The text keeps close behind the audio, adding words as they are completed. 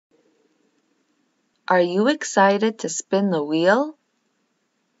Are you excited to spin the wheel?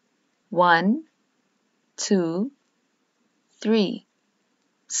 1, 2, 3.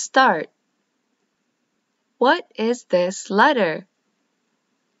 Start. What is this letter?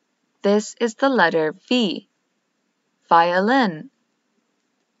 This is the letter V. Violin.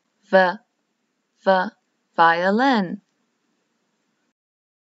 Violin.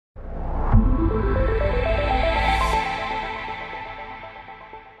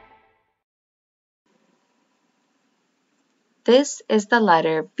 This is the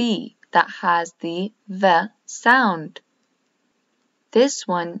letter B that has the V sound. This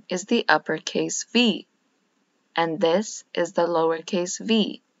one is the uppercase V, and this is the lowercase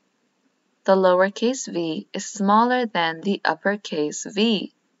v. The lowercase v is smaller than the uppercase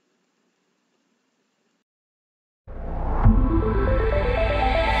V.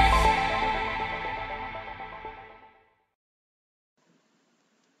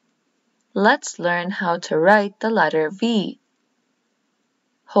 Let's learn how to write the letter V.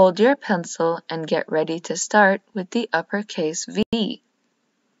 Hold your pencil and get ready to start with the uppercase V.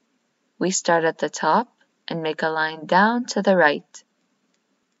 We start at the top and make a line down to the right.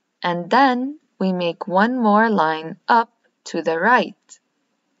 And then we make one more line up to the right.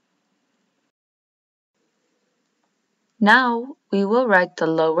 Now we will write the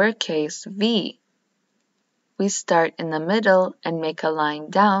lowercase v. We start in the middle and make a line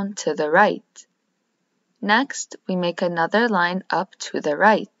down to the right. Next, we make another line up to the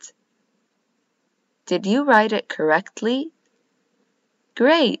right. Did you write it correctly?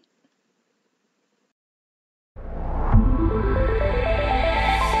 Great!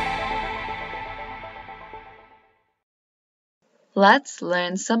 Let's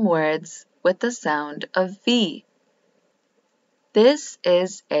learn some words with the sound of V. This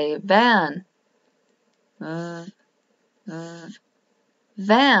is a van. Van.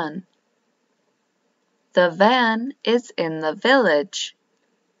 The van is in the village.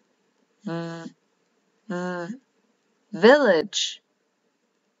 Village.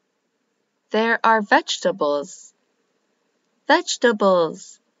 There are vegetables.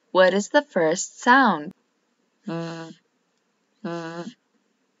 Vegetables. What is the first sound?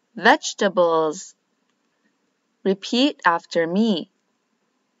 Vegetables. Repeat after me.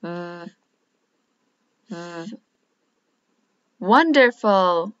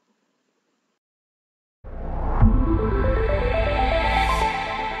 Wonderful!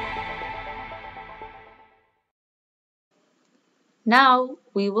 Now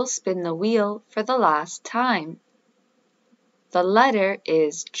we will spin the wheel for the last time. The letter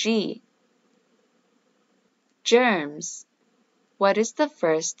is G. Germs. What is the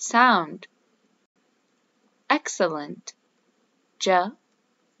first sound? Excellent. J,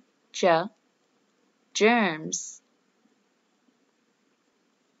 germs.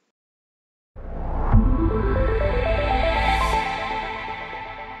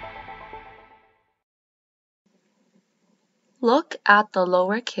 Look at the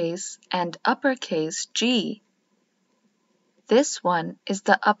lowercase and uppercase G. This one is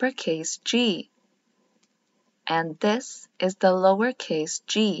the uppercase G, and this is the lowercase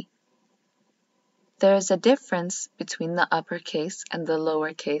g. There is a difference between the uppercase and the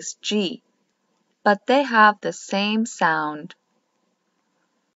lowercase g, but they have the same sound.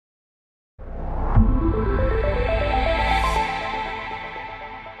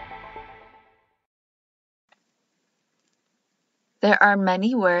 There are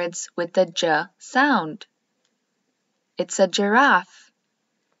many words with the j sound. It's a giraffe.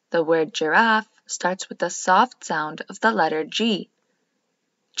 The word giraffe starts with the soft sound of the letter G.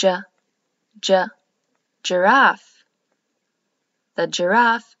 Giraffe. The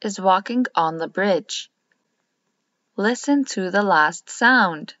giraffe is walking on the bridge. Listen to the last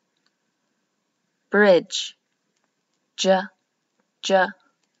sound. Bridge. J.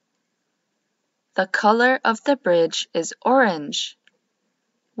 The color of the bridge is orange.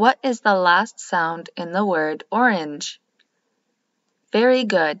 What is the last sound in the word orange? Very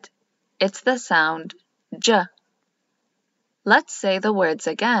good. It's the sound J. Let's say the words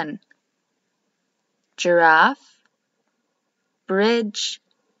again. Giraffe, bridge,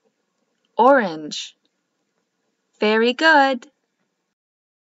 orange. Very good.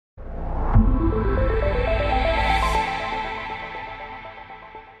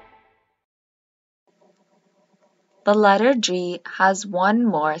 The letter G has one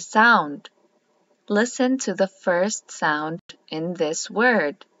more sound. Listen to the first sound in this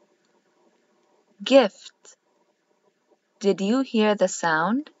word. Gift. Did you hear the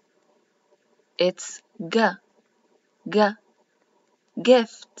sound? It's G.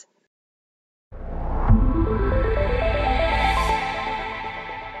 Gift.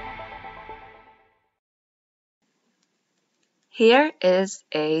 Here is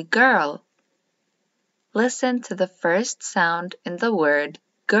a girl. Listen to the first sound in the word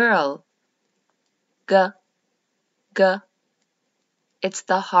girl. G, g. It's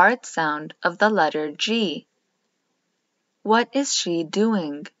the hard sound of the letter G. What is she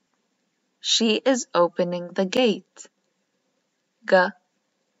doing? She is opening the gate. G,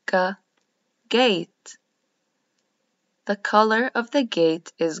 g, gate. The color of the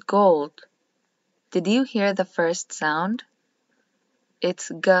gate is gold. Did you hear the first sound? It's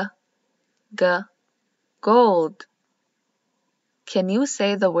g, g, gold. Can you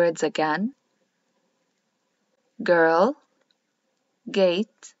say the words again? Girl,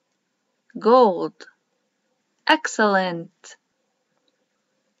 gate, gold. Excellent!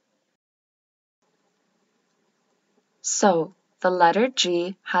 So, the letter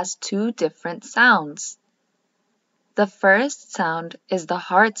G has two different sounds. The first sound is the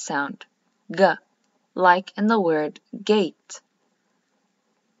hard sound, G, like in the word gate.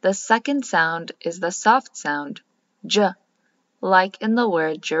 The second sound is the soft sound, J, like in the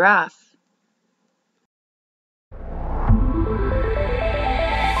word giraffe.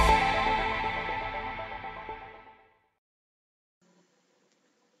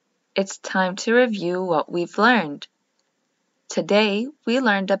 It's time to review what we've learned. Today, we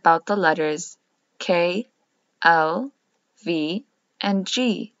learned about the letters K, L, V, and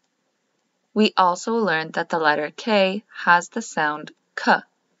G. We also learned that the letter K has the sound K.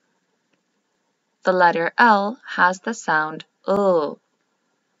 The letter L has the sound L.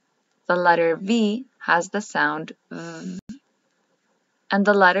 The letter V has the sound V. And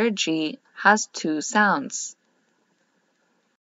the letter G has two sounds.